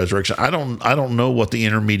forward to the resurrection, I don't know what the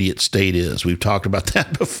intermediate state is. We've talked about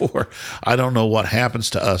that before. I don't know what happens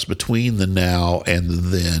to us between the now and the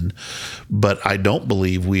then, but I don't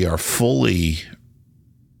believe we are fully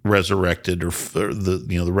resurrected, or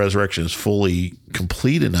the resurrection is fully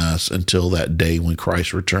complete in us until that day when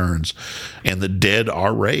Christ returns and the dead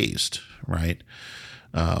are raised, right?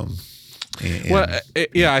 I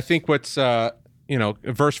think what's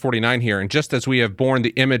verse 49 here, and just as we have borne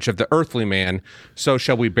the image of the earthly man, so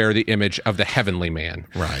shall we bear the image of the heavenly man.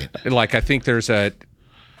 Right. Like, I think there's a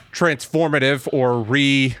transformative or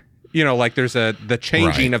there's the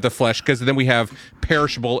changing right. of the flesh, because then we have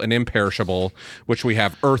perishable and imperishable, which we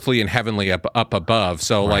have earthly and heavenly up above.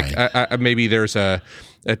 So right. like maybe there's a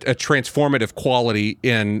transformative quality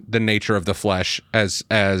in the nature of the flesh as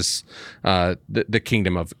the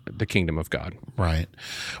kingdom of God. Right.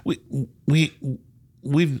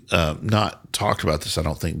 We've not talked about this, I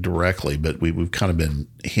don't think, directly, but we've kind of been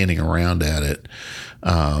hinting around at it.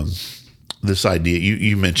 This idea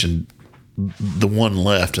you mentioned, the one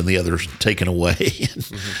left and the other's taken away.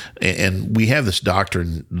 And we have this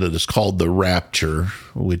doctrine that is called the rapture,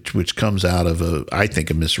 which comes out of I think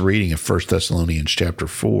a misreading of 1 Thessalonians chapter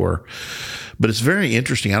 4. But it's very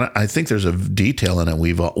interesting. I think there's a detail in it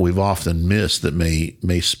we've often missed that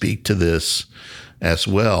may speak to this as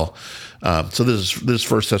well. So this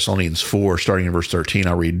is 1 Thessalonians 4, starting in verse 13.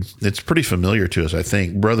 I'll read. It's pretty familiar to us, I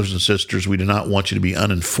think. Brothers and sisters, we do not want you to be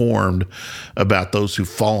uninformed about those who've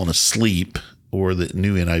fallen asleep, or the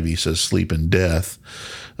new NIV says sleep in death,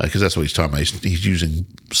 because that's what he's talking about. He's using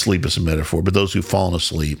sleep as a metaphor, but those who've fallen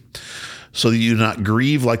asleep, so that you do not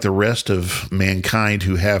grieve like the rest of mankind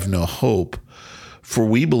who have no hope. For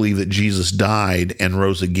we believe that Jesus died and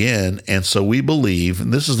rose again, and so we believe,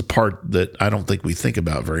 and this is the part that I don't think we think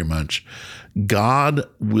about very much, God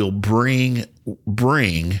will bring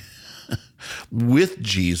with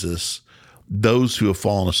Jesus those who have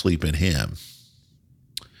fallen asleep in him.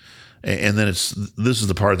 And then this is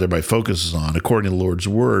the part that everybody focuses on. According to the Lord's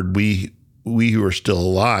word, we who are still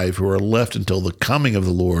alive, who are left until the coming of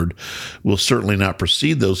the Lord, will certainly not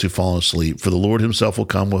precede those who fall asleep. For the Lord himself will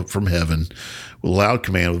come from heaven with a loud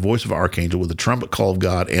command, with the voice of archangel, with the trumpet call of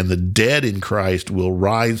God, and the dead in Christ will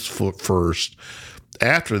rise first.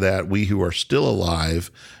 after that, we who are still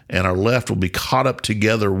alive and are left will be caught up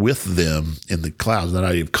together with them in the clouds. That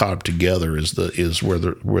idea of caught up together is where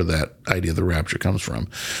that idea of the rapture comes from.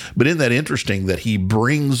 But isn't that interesting that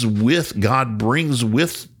God brings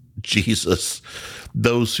with Jesus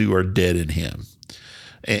those who are dead in him?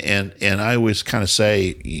 And I always kind of say,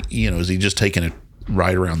 is he just taking it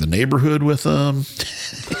right around the neighborhood with them?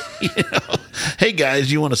 Hey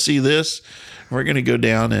guys, you want to see this? We're going to go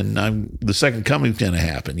down, and the second coming's going to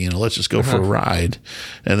happen. Let's just go for a ride,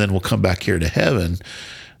 and then we'll come back here to heaven.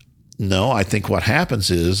 No, I think what happens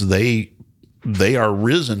is they are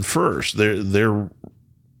risen first. Their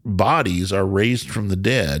bodies are raised from the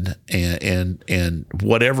dead, and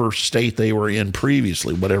whatever state they were in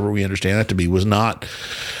previously, whatever we understand that to be, was not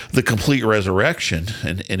the complete resurrection.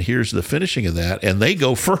 And here's the finishing of that. And they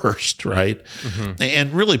go first, right? Mm-hmm.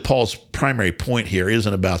 And really, Paul's primary point here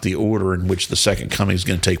isn't about the order in which the second coming is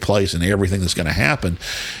going to take place and everything that's going to happen.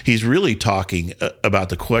 He's really talking about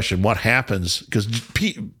the question, what happens? Because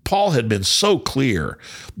Paul had been so clear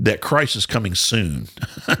that Christ is coming soon.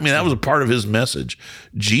 I mean, that was a part of his message.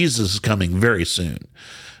 Jesus is coming very soon.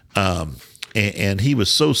 And he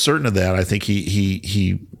was so certain of that. I think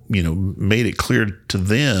he made it clear to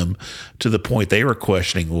them, to the point they were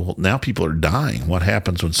questioning, well, now people are dying. What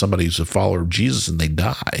happens when somebody's a follower of Jesus and they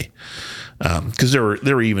die? Because there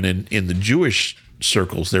were even in the Jewish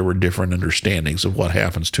circles, there were different understandings of what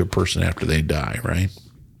happens to a person after they die, right?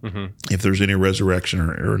 Mm-hmm. If there's any resurrection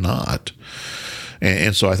or not.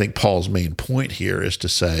 And so I think Paul's main point here is to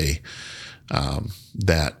say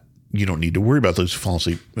that you don't need to worry about those who fall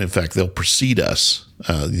asleep. In fact, they'll precede us.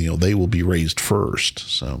 They will be raised first.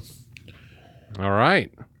 So, all right.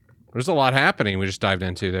 There's a lot happening we just dived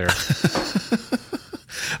into there.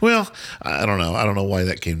 Well, I don't know. I don't know why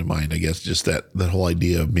that came to mind. I guess just that whole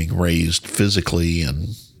idea of being raised physically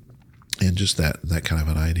and just that kind of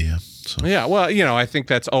an idea. So. Yeah. Well, I think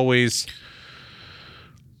that's always.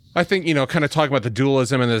 I think kind of talking about the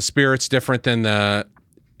dualism and the spirit's different than the.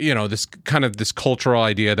 This cultural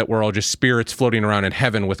idea that we're all just spirits floating around in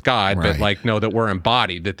heaven with God, right. But that we're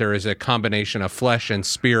embodied, that there is a combination of flesh and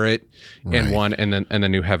spirit in one, and then the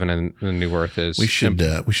new heaven and the new earth is. We should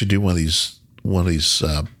do one of these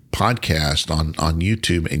podcasts on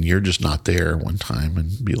YouTube, and you're just not there one time,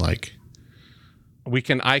 and be like,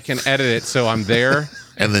 I can edit it so I'm there,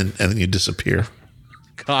 and then you disappear.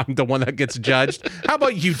 I'm the one that gets judged. How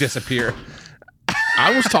about you disappear?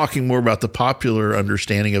 I was talking more about the popular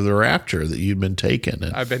understanding of the rapture, that you've been taken.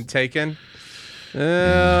 I've been taken.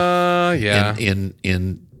 Yeah. In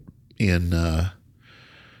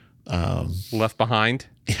Left Behind.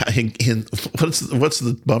 Yeah. In what's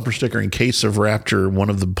the bumper sticker? In case of rapture, one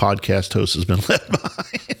of the podcast hosts has been left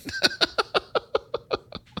behind.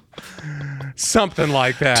 Something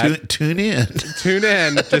like that. Tune in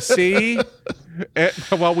to see.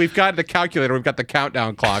 Well, we've got the calculator. We've got the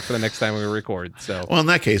countdown clock for the next time we record. So, well, in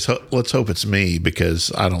that case, let's hope it's me,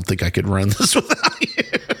 because I don't think I could run this without you.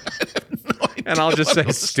 And I'll just say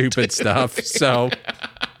stupid stuff. So,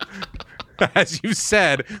 as you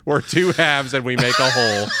said, we're two halves and we make a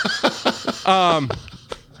whole.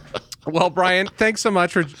 Well, Brian, thanks so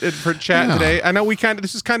much for chatting today. I know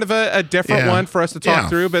this is kind of a different one for us to talk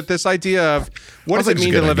through, but this idea of what does it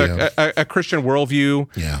mean to live a Christian worldview?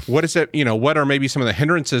 Yeah. What is it? What are maybe some of the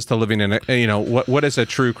hindrances to living in what is a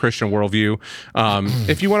true Christian worldview?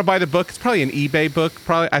 If you want to buy the book, it's probably an eBay book.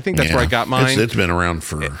 I think that's where I got mine. It's been around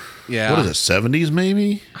for what is it, 70s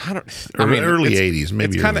maybe? Early 80s,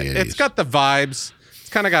 maybe early 80s. It's got the vibes. It's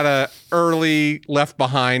kind of got a early Left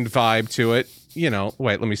Behind vibe to it. Wait,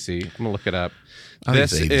 let me see. I'm going to look it up.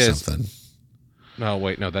 This is something. No,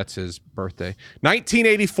 wait, no, that's his birthday.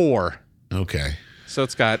 1984. Okay. So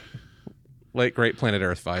it's got late great Planet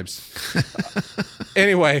Earth vibes.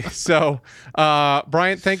 Anyway, so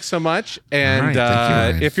Brian, thanks so much. And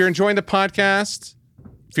thank you, if you're enjoying the podcast,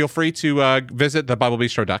 feel free to visit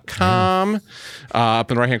thebiblebistro.com. Up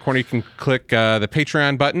in the right-hand corner, you can click the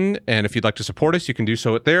Patreon button. And if you'd like to support us, you can do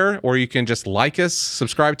so there. Or you can just like us,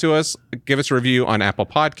 subscribe to us, give us a review on Apple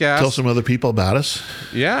Podcasts. Tell some other people about us.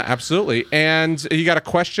 Yeah, absolutely. And you got a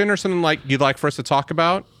question or something you'd like for us to talk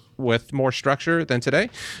about with more structure than today,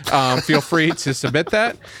 feel free to submit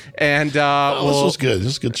that. And this was good. This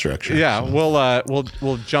is good structure. Yeah, so.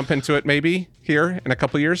 We'll jump into it maybe here in a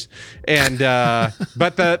couple of years. And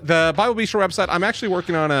but the Bible Bistro website, I'm actually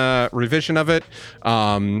working on a revision of it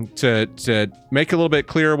to make it a little bit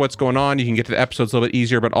clearer what's going on. You can get to the episodes a little bit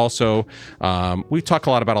easier, but also we talk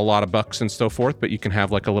a lot about a lot of books and so forth, but you can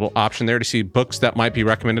have like a little option there to see books that might be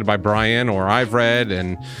recommended by Brian or I've read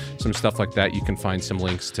and some stuff like that. You can find some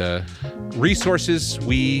links to resources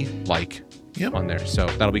we like. on there. So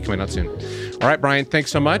that'll be coming out soon. All right, Brian,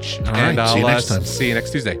 thanks so much. All right, and see you next time. see you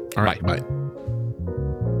next Tuesday. All right, bye.